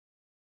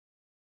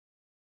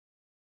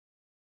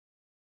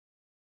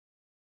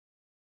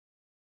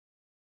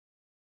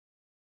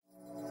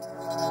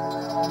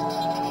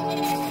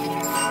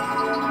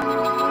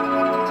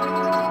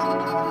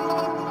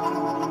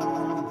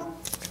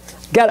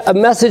got a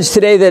message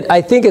today that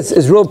I think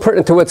is real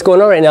pertinent to what's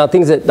going on right now.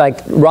 Things that, like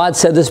Rod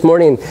said this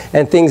morning,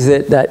 and things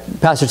that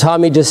Pastor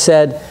Tommy just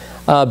said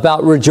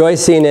about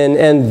rejoicing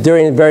and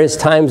during various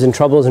times and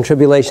troubles and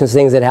tribulations,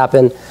 things that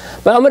happen.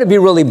 But I'm going to be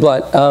really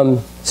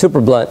blunt, super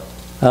blunt.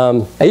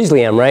 I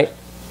usually am, right?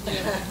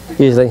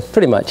 Usually,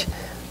 pretty much.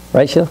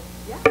 Right, Sheila?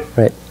 Yeah.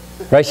 Right.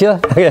 Right, Sheila?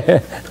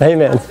 Okay.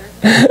 Amen.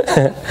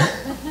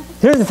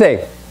 Here's the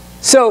thing.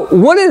 So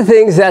one of the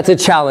things that's a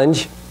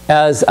challenge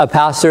as a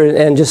pastor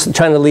and just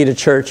trying to lead a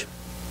church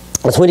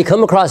is when you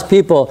come across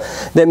people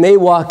that may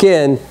walk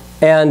in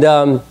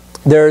and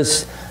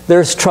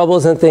there's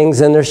troubles and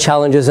things and there's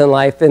challenges in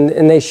life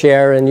and they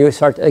share and you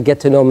start to get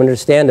to know them and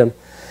understand them.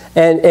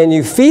 And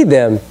you feed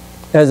them,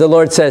 as the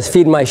Lord says,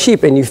 feed my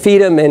sheep. And you feed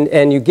them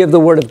and you give the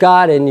Word of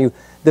God and you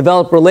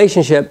develop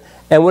relationship.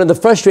 And one of the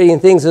frustrating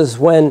things is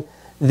when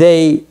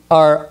they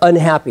are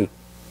unhappy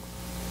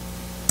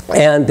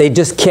and they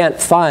just can't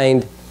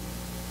find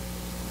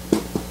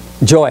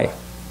joy.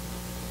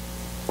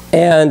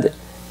 And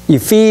you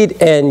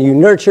feed and you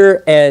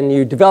nurture and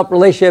you develop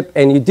relationship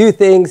and you do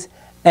things,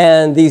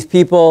 and these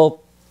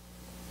people,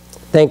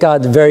 thank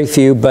God, very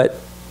few, but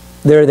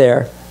they're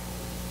there.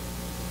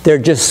 They're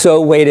just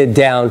so weighted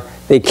down,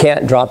 they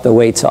can't drop the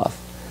weights off.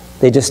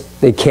 They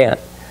can't.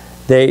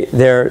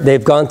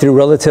 They've gone through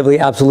relatively,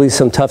 absolutely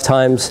some tough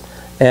times,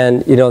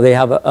 and you know they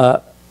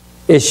have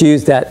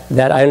issues that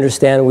I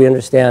understand, we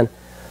understand.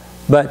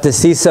 But to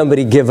see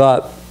somebody give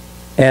up,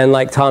 and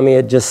like Tommy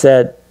had just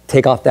said,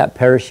 take off that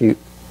parachute,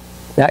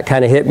 that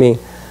kind of hit me.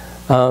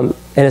 And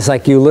it's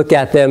like you look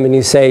at them and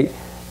you say,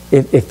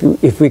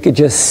 if we could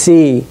just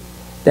see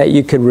that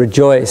you could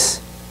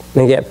rejoice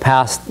and get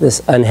past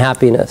this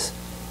unhappiness.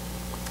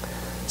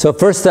 So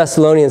 1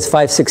 Thessalonians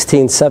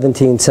 5:16,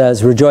 17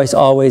 says, rejoice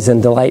always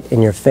and delight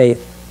in your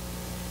faith.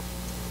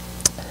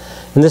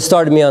 And this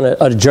started me on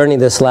a journey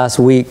this last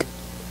week.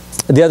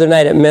 The other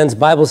night at men's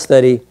Bible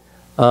study,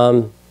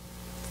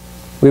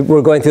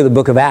 we're going through the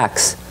book of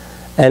Acts.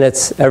 And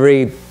it's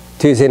every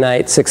Tuesday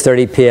night,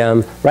 6:30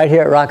 p.m., right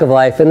here at Rock of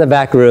Life in the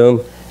back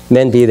room.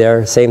 Men be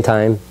there, same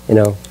time, you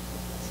know,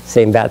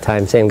 same bat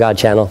time, same God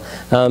channel.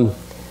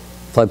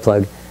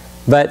 Plug.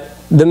 But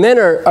the men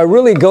are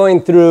really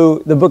going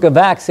through the book of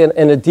Acts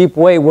in a deep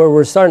way where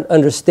we're starting to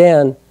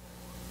understand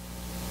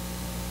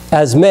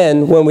as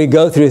men, when we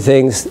go through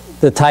things,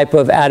 the type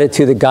of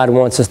attitude that God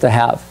wants us to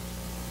have,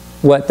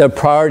 what the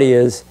priority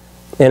is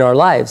in our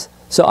lives.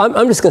 So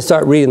I'm just going to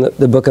start reading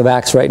the book of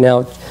Acts right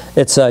now.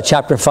 It's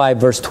chapter 5,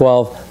 verse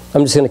 12.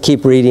 I'm just going to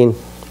keep reading.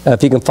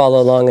 If you can follow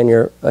along in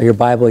your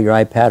Bible, your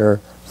iPad, or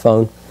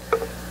phone.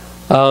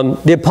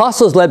 The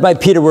apostles, led by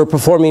Peter, were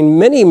performing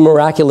many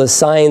miraculous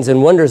signs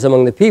and wonders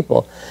among the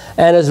people.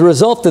 And as a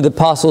result of the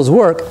apostles'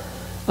 work,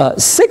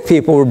 sick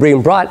people were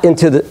being brought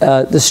into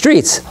the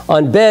streets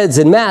on beds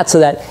and mats so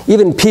that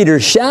even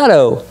Peter's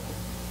shadow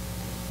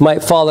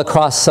might fall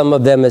across some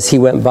of them as he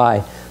went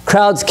by.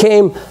 Crowds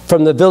came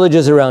from the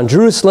villages around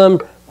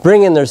Jerusalem,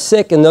 bringing their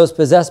sick and those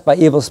possessed by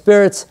evil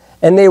spirits,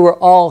 and they were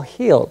all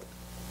healed.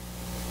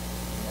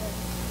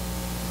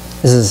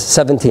 This is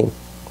 17.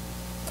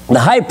 The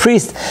high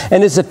priest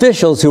and his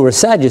officials, who were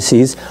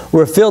Sadducees,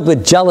 were filled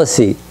with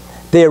jealousy.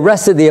 They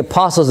arrested the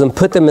apostles and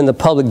put them in the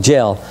public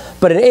jail.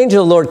 But an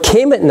angel of the Lord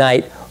came at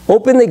night,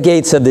 opened the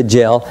gates of the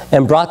jail,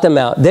 and brought them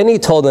out. Then he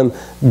told them,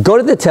 go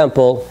to the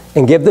temple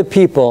and give the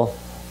people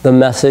the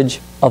message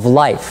of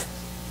life.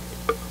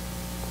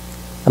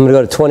 I'm going to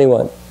go to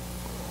 21.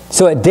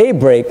 So at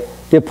daybreak,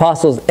 the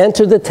apostles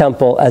entered the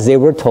temple as they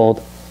were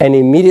told, and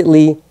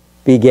immediately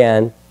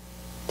began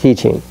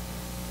teaching.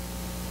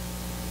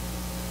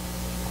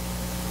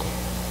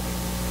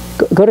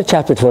 Go to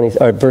chapter 20,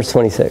 or verse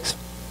 26.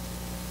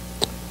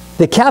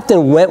 The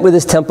captain went with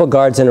his temple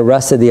guards and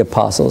arrested the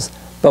apostles,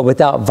 but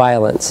without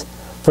violence,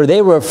 for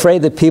they were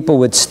afraid the people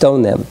would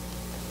stone them.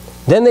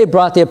 Then they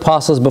brought the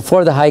apostles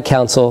before the high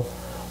council,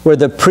 where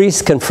the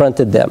priests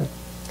confronted them.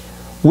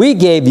 We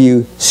gave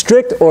you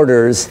strict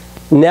orders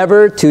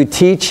never to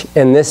teach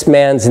in this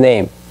man's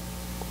name.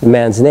 The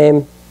man's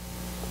name,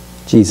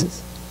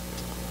 Jesus.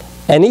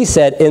 And he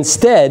said,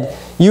 instead,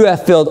 you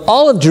have filled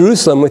all of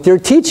Jerusalem with your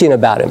teaching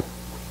about him.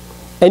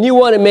 And you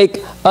want to make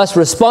us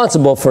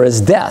responsible for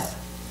his death.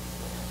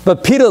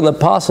 But Peter and the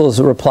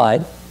apostles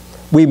replied,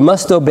 we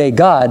must obey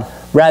God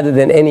rather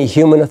than any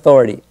human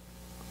authority.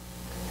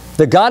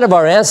 The God of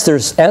our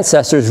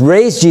ancestors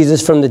raised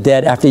Jesus from the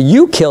dead after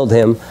you killed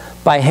him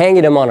by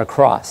hanging him on a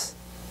cross.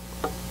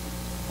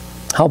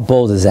 How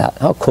bold is that?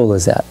 How cool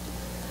is that?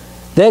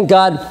 Then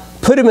God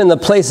put him in the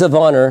place of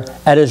honor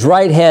at his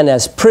right hand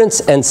as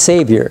Prince and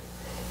Savior.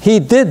 He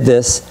did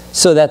this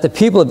so that the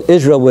people of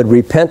Israel would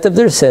repent of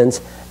their sins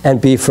and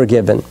be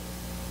forgiven.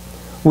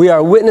 We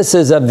are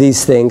witnesses of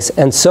these things,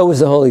 and so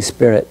is the Holy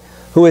Spirit,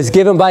 who is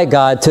given by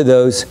God to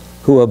those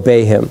who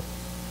obey him.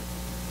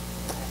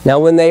 Now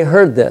when they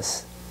heard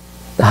this,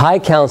 the high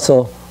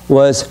council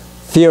was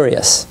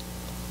furious,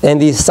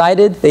 and they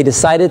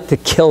decided to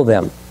kill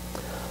them.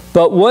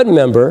 But one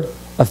member,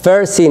 a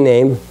Pharisee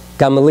named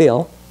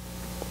Gamaliel,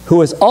 who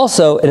was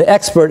also an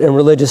expert in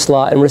religious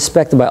law and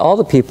respected by all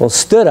the people,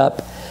 stood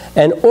up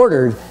and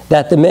ordered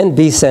that the men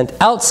be sent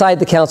outside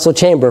the council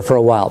chamber for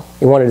a while.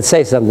 He wanted to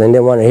say something, they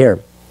didn't want to hear.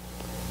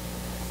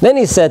 Then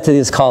he said to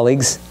his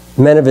colleagues,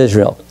 men of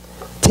Israel,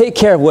 take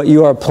care of what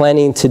you are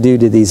planning to do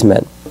to these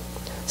men.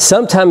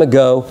 Some time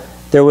ago,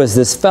 there was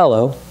this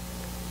fellow,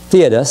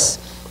 Theodos,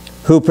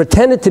 who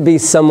pretended to be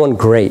someone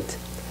great,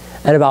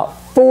 and about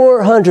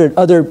 400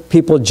 other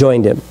people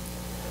joined him.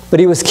 But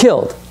he was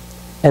killed,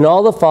 and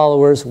all the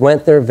followers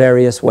went their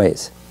various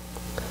ways.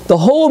 The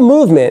whole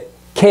movement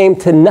came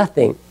to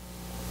nothing.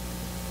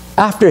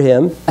 After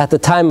him, at the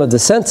time of the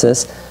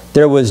census,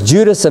 there was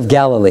Judas of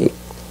Galilee.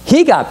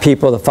 He got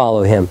people to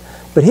follow him,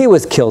 but he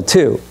was killed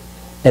too,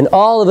 and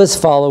all of his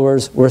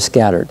followers were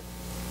scattered.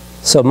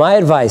 So my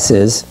advice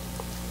is,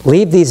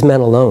 leave these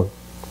men alone.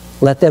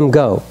 Let them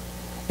go.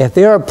 If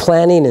they are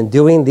planning and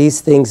doing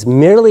these things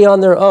merely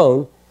on their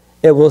own,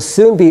 it will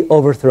soon be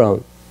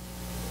overthrown.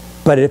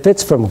 But if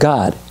it's from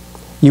God,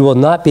 you will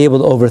not be able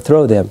to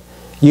overthrow them.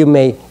 You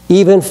may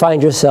even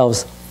find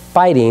yourselves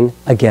fighting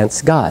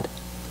against God.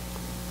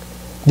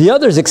 The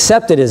others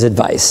accepted his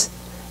advice.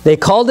 They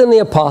called in the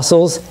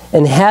apostles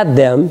and had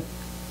them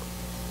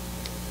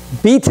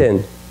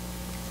beaten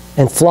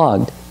and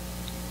flogged.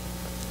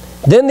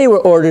 Then they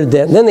ordered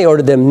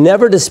them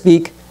never to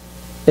speak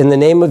in the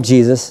name of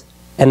Jesus,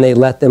 and they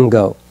let them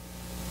go.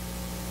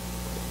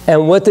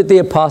 And what did the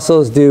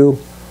apostles do?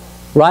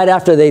 Right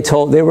after they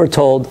were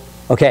told,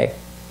 okay,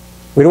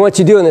 we don't want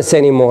you doing this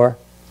anymore,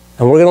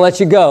 and we're going to let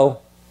you go.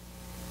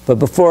 But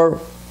before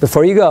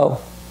you go,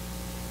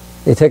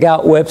 they took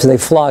out whips and they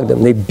flogged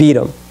them. They beat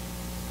them.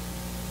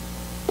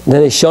 And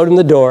then they showed him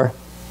the door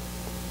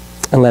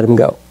and let him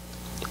go.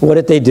 What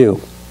did they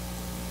do?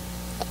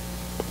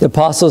 The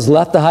apostles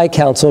left the high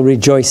council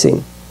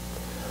rejoicing.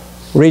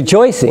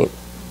 Rejoicing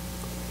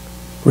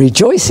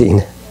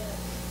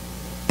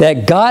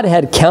that God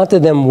had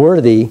counted them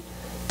worthy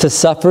to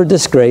suffer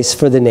disgrace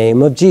for the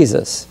name of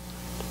Jesus.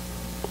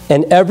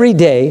 And every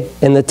day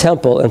in the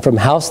temple and from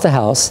house to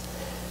house,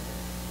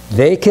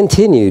 they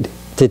continued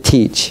to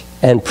teach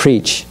and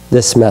preach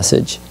this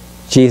message.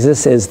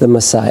 Jesus is the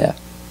Messiah.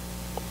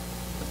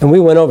 And we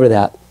went over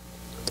that.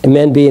 And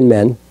men being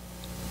men,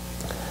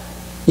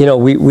 you know,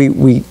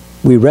 we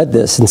read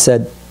this and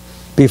said,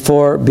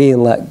 before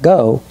being let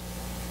go,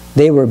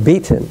 they were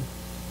beaten.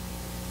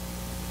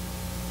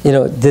 You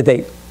know, did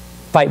they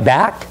fight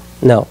back?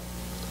 No.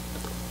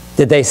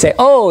 Did they say,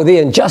 oh, the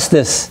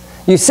injustice.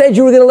 You said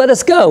you were going to let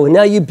us go, and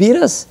now you beat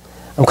us?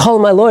 I'm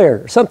calling my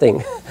lawyer or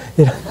something.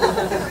 You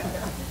know?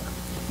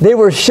 They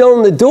were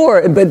shown the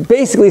door, but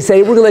basically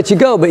say, we're going to let you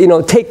go, but, you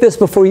know, take this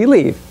before you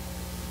leave.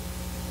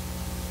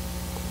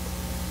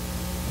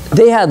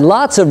 They had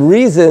lots of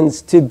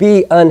reasons to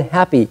be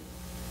unhappy.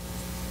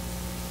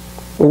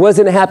 It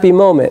wasn't a happy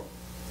moment.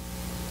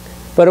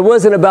 But it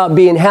wasn't about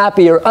being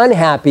happy or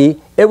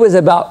unhappy. It was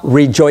about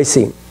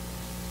rejoicing.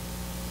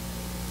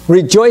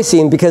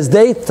 Rejoicing because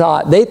they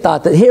thought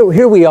that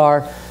here we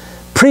are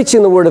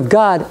preaching the Word of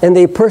God and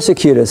they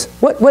persecute us.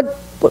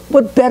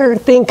 What better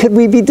thing could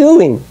we be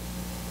doing?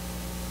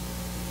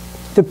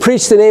 To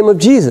preach the name of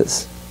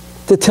Jesus,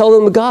 to tell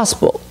them the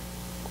gospel.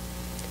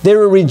 They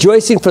were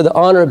rejoicing for the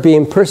honor of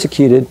being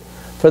persecuted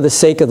for the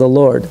sake of the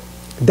Lord.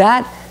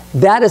 That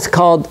is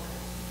called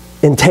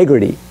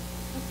integrity.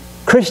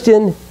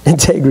 Christian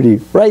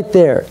integrity, right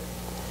there.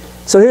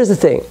 So here's the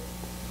thing.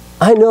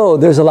 I know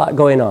there's a lot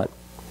going on.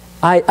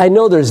 I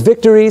know there's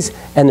victories,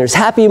 and there's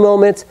happy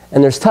moments,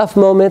 and there's tough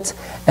moments,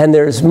 and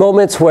there's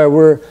moments where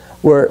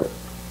we're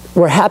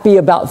happy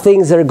about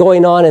things that are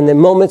going on, and then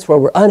moments where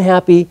we're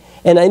unhappy.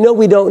 And I know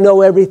we don't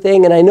know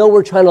everything, and I know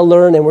we're trying to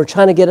learn, and we're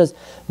trying to get as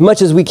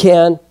much as we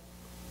can.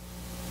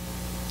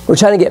 We're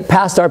trying to get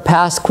past our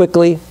past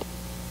quickly.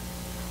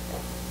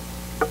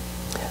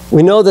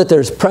 We know that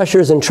there's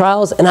pressures and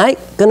trials, and I'm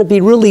going to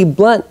be really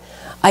blunt.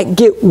 I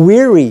get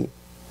weary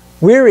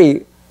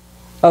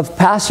of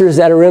pastors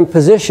that are in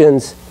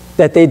positions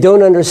that they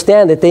don't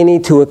understand that they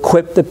need to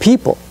equip the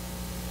people.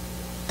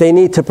 They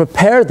need to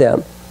prepare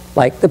them,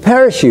 like the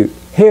parachute.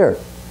 Here's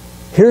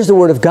the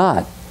Word of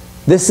God.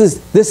 This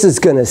is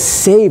going to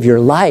save your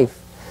life.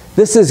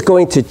 This is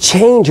going to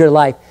change your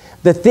life.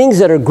 The things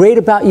that are great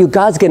about you,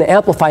 God's going to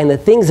amplify, and the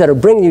things that are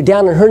bringing you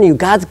down and hurting you,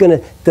 God's going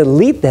to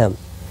delete them.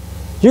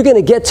 You're going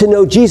to get to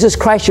know Jesus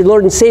Christ, your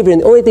Lord and Savior,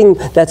 and the only thing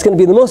that's going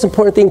to be the most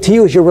important thing to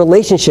you is your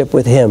relationship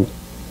with Him.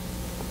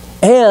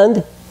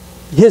 And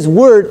His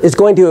Word is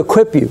going to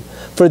equip you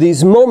for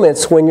these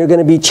moments when you're going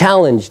to be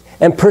challenged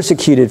and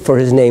persecuted for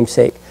His name's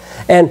sake.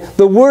 And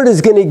the Word is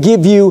going to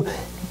give you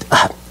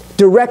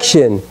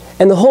direction,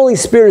 and the Holy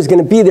Spirit is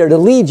going to be there to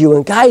lead you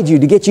and guide you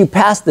to get you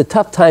past the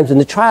tough times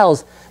and the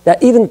trials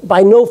that even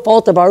by no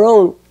fault of our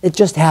own, it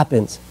just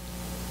happens.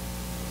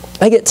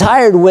 I get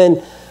tired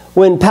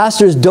when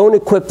pastors don't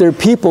equip their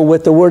people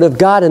with the Word of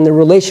God and their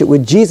relationship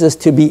with Jesus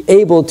to be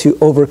able to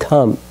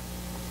overcome,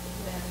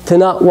 to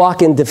not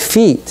walk in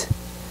defeat.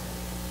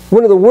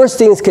 One of the worst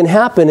things can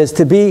happen is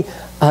to be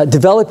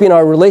developing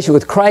our relationship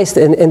with Christ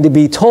and to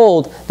be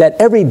told that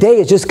every day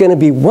is just going to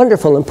be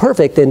wonderful and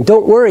perfect, and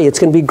don't worry, it's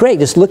going to be great.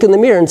 Just look in the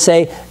mirror and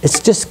say, it's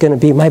just going to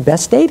be my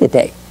best day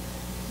today.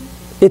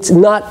 It's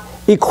not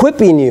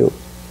equipping you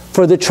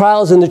for the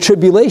trials and the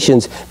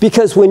tribulations,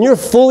 because when you're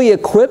fully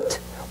equipped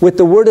with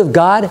the Word of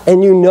God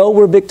and you know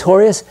we're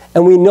victorious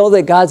and we know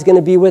that God's going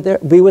to be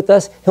with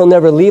us, He'll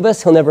never leave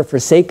us, He'll never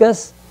forsake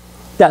us,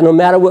 that no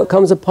matter what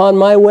comes upon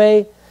my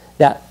way,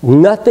 that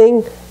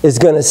nothing is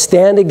going to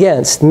stand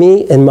against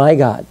me and my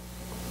God.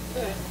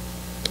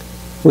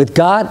 With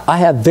God, I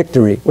have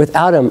victory.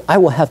 Without Him, I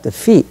will have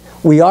defeat.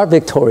 We are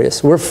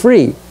victorious. We're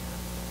free.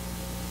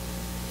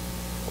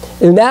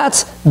 And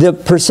that's the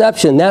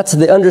perception, that's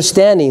the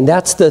understanding,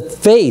 that's the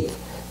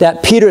faith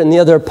that Peter and the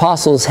other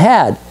apostles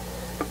had.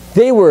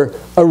 They were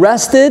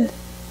arrested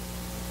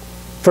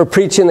for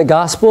preaching the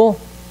gospel,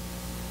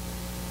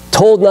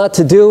 told not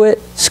to do it,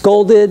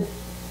 scolded,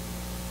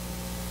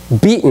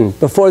 beaten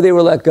before they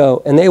were let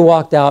go, and they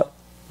walked out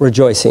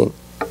rejoicing.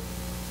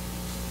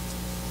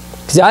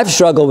 See, I've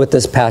struggled with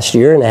this past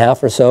year and a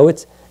half or so.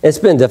 It's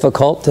been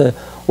difficult to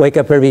wake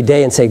up every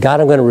day and say,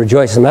 God, I'm going to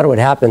rejoice. No matter what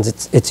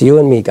happens, it's you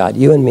and me, God,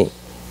 you and me.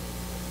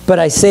 But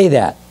I say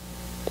that.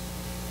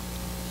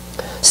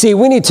 See,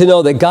 we need to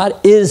know that God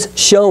is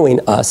showing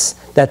us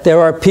that there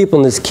are people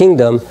in this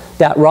kingdom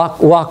that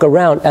walk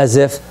around as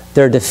if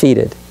they're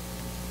defeated.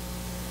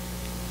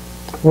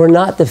 We're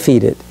not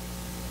defeated.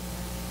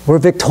 We're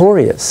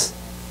victorious.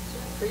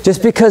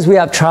 Just because we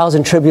have trials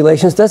and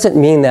tribulations doesn't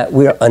mean that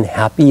we're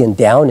unhappy and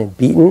down and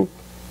beaten.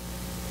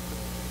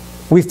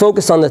 We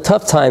focus on the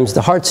tough times,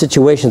 the hard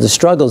situations, the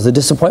struggles, the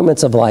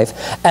disappointments of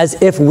life as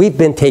if we've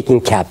been taken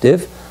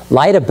captive,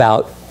 lied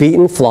about,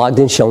 beaten, flogged,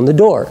 and shown the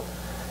door.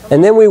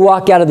 And then we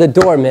walk out of the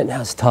door, man,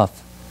 that's tough.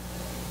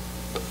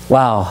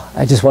 Wow,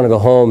 I just want to go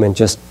home and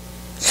just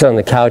sit on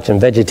the couch and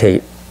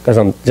vegetate because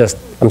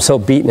I'm so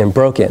beaten and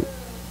broken.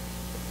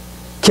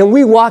 Can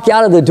we walk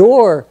out of the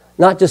door,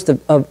 not just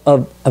I'm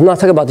not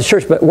talking about the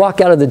church, but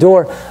walk out of the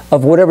door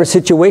of whatever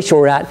situation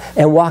we're at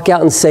and walk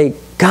out and say,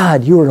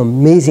 God, you are an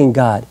amazing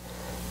God.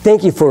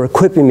 Thank you for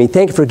equipping me.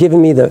 Thank you for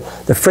giving me the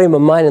frame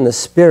of mind and the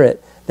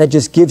spirit that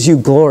just gives you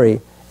glory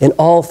in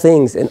all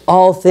things. In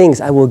all things,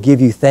 I will give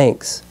you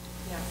thanks.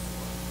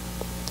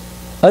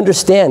 Yes.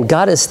 Understand,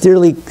 God has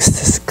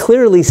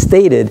clearly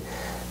stated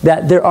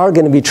that there are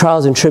going to be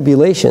trials and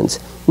tribulations.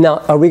 Now,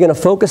 are we going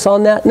to focus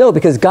on that? No,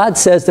 because God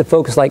says to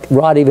focus, like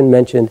Rod even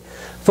mentioned,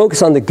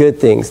 focus on the good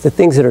things, the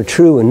things that are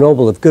true and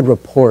noble, of good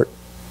report.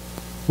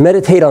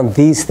 Meditate on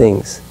these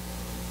things.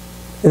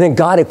 And then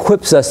God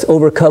equips us to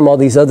overcome all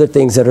these other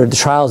things that are the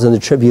trials and the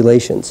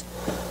tribulations.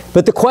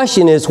 But the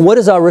question is, what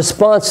is our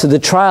response to the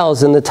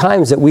trials and the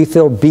times that we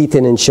feel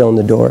beaten and shown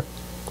the door?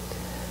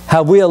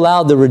 Have we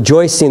allowed the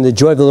rejoicing, the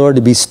joy of the Lord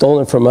to be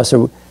stolen from us,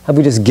 or have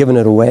we just given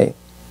it away?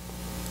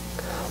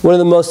 One of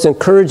the most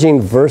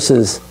encouraging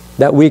verses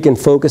that we can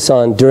focus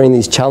on during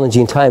these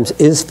challenging times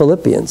is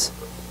Philippians.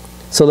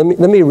 So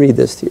let me read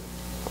this to you.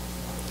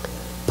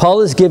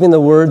 Paul is giving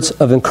the words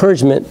of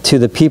encouragement to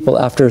the people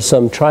after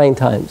some trying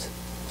times.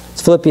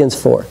 It's Philippians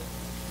 4.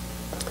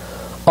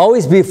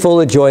 Always be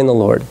full of joy in the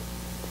Lord.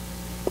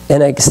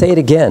 And I say it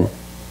again,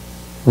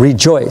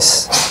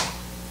 rejoice.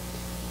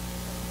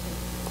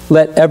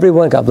 Let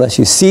everyone, God bless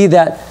you, see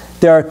that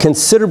there are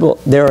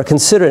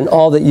considerate in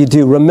all that you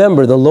do.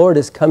 Remember, the Lord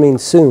is coming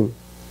soon.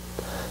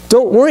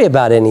 Don't worry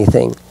about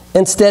anything.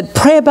 Instead,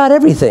 pray about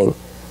everything.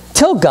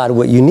 Tell God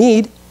what you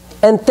need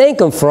and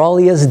thank Him for all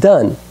He has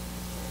done.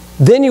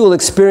 Then you will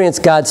experience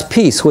God's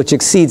peace, which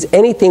exceeds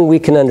anything we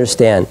can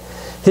understand.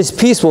 His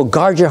peace will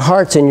guard your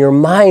hearts and your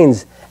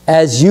minds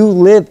as you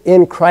live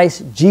in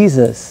Christ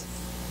Jesus.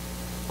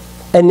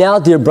 And now,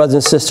 dear brothers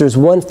and sisters,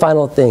 one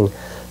final thing.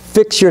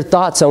 Fix your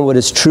thoughts on what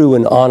is true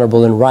and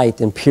honorable and right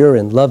and pure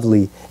and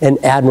lovely and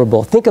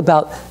admirable. Think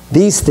about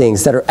these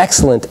things that are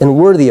excellent and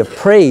worthy of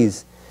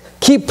praise.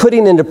 Keep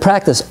putting into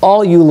practice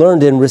all you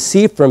learned and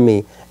received from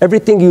me,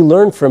 everything you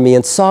learned from me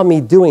and saw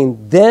me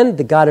doing. Then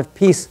the God of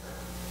peace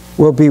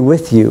will be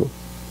with you.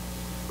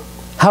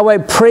 How I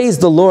praise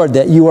the Lord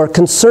that you are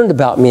concerned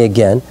about me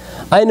again.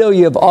 I know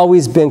you have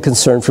always been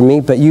concerned for me,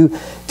 but you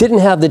didn't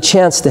have the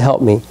chance to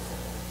help me.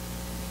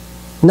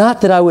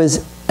 Not that I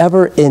was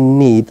ever in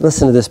need,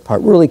 listen to this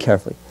part really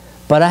carefully,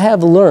 but I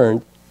have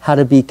learned how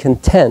to be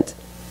content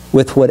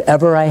with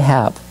whatever I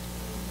have.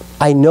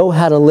 I know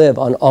how to live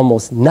on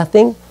almost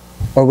nothing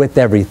or with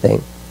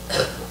everything.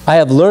 I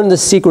have learned the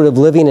secret of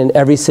living in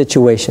every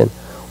situation,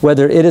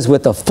 whether it is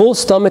with a full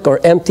stomach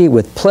or empty,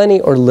 with plenty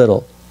or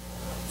little.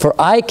 For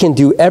I can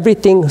do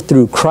everything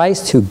through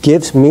Christ who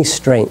gives me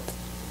strength.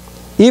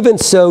 Even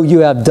so, you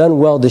have done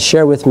well to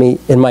share with me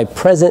in my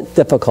present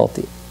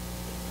difficulty.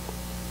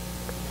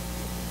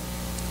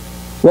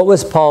 What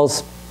was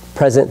Paul's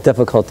present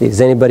difficulty?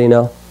 Does anybody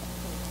know?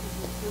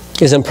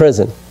 He's in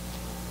prison.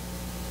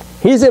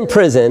 He's in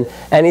prison,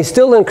 and he's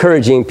still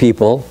encouraging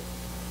people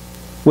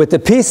with the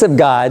peace of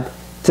God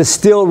to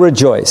still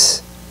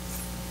rejoice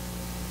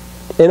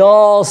in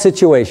all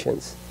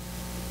situations.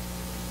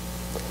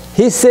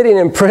 He's sitting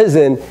in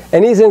prison,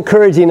 and he's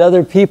encouraging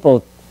other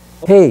people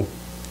hey,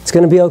 it's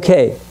going to be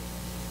okay.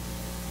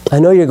 I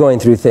know you're going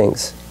through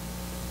things.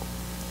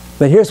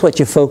 But here's what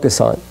you focus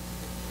on.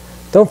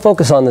 Don't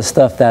focus on the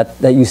stuff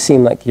that you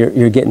seem like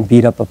you're getting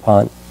beat up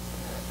upon.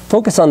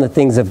 Focus on the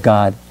things of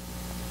God.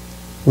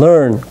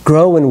 Learn,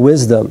 grow in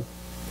wisdom,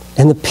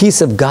 and the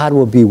peace of God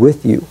will be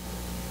with you.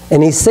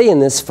 And he's saying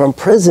this from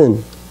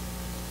prison.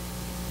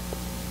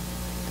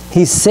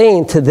 He's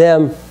saying to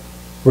them,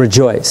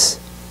 rejoice.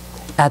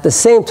 At the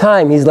same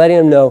time, he's letting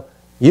them know,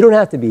 you don't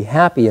have to be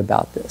happy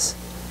about this,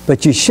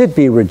 but you should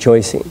be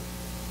rejoicing.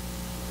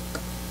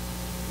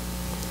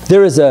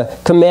 There is a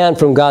command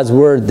from God's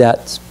word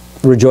that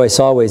rejoice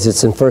always.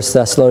 It's in 1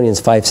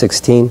 Thessalonians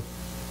 5:16.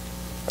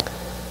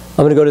 I'm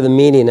going to go to the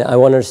meaning. I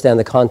want to understand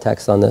the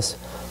context on this.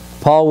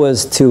 Paul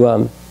was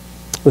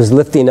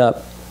lifting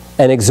up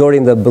and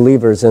exhorting the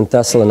believers in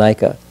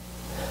Thessalonica,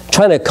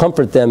 trying to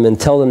comfort them and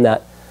tell them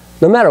that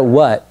no matter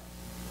what,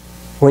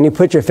 when you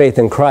put your faith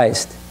in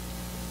Christ,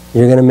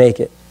 you're going to make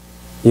it.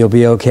 You'll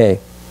be okay.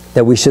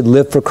 That we should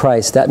live for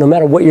Christ. That no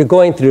matter what you're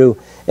going through,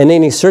 in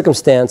any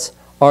circumstance,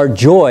 our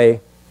joy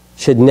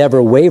should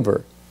never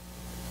waver.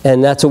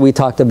 And that's what we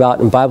talked about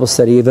in Bible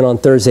study, even on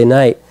Thursday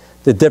night.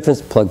 The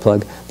difference,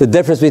 the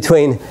difference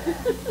between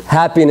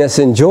happiness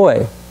and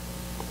joy.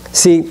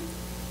 See,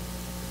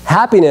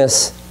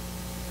 happiness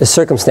is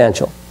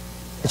circumstantial.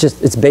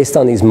 It's based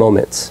on these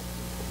moments.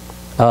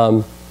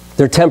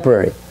 They're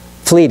temporary,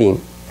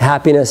 fleeting.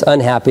 Happiness,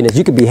 unhappiness.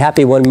 You could be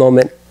happy one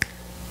moment,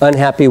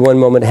 unhappy one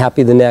moment,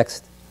 happy the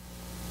next.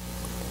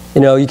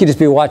 You know, you could just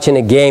be watching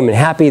a game and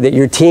happy that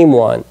your team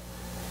won.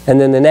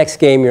 And then the next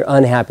game, you're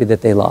unhappy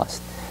that they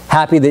lost.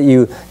 Happy that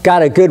you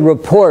got a good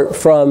report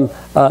from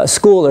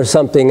school or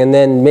something, and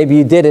then maybe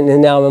you didn't,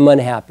 and now I'm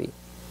unhappy.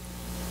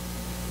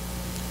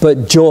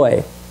 But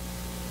joy,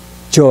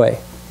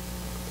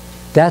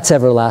 that's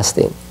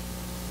everlasting.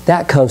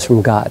 That comes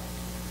from God.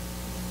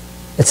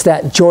 It's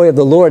that joy of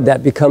the Lord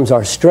that becomes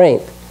our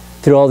strength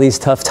through all these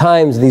tough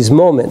times, these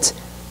moments.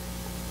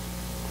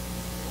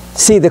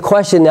 See, the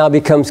question now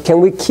becomes,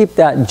 can we keep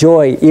that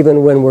joy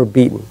even when we're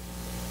beaten?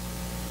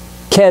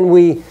 Can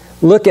we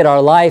look at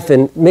our life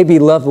and maybe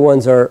loved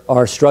ones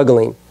are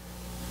struggling,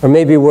 or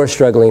maybe we're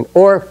struggling,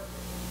 or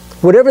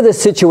whatever the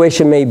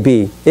situation may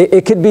be.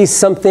 It could be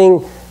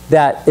something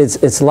that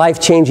it's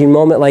life-changing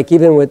moment, like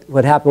even with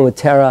what happened with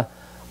Tara,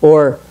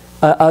 or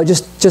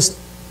just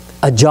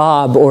a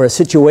job or a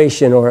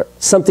situation or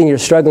something you're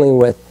struggling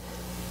with.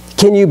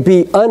 Can you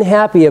be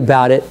unhappy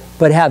about it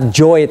but have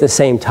joy at the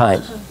same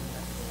time?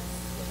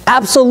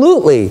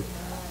 Absolutely.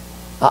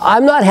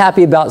 I'm not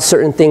happy about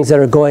certain things that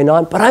are going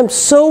on, but I'm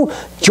so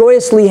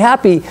joyously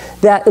happy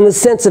that in the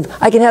sense of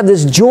I can have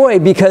this joy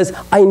because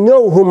I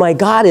know who my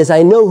God is.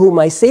 I know who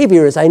my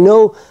Savior is. I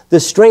know the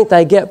strength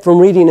I get from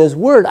reading His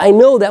Word. I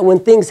know that when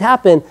things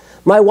happen,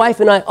 my wife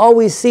and I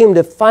always seem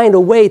to find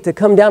a way to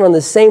come down on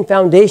the same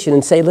foundation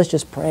and say, let's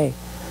just pray.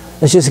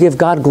 Let's just give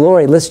God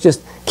glory. Let's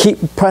just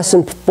keep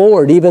pressing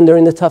forward even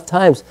during the tough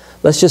times.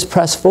 Let's just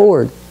press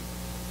forward.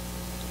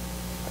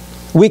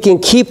 We can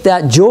keep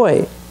that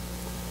joy.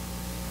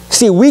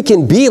 See, we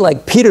can be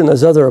like Peter and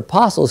those other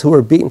apostles who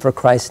were beaten for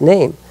Christ's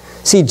name.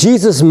 See,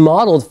 Jesus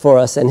modeled for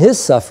us in His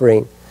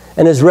suffering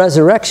and His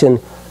resurrection,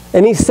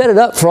 and He set it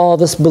up for all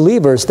of us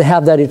believers to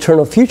have that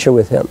eternal future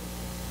with Him.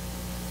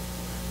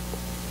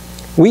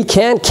 We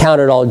can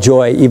count it all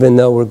joy even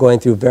though we're going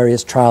through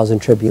various trials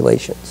and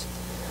tribulations.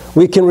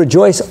 We can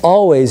rejoice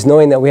always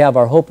knowing that we have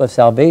our hope of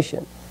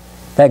salvation,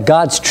 that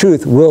God's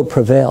truth will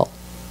prevail.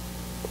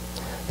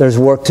 There's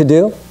work to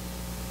do.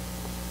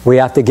 We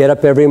have to get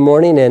up every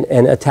morning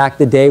and attack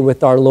the day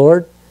with our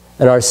Lord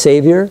and our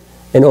Savior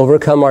and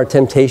overcome our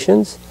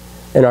temptations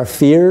and our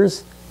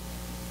fears.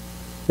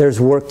 There's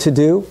work to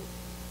do.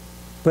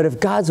 But if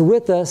God's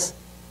with us,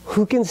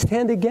 who can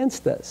stand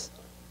against us?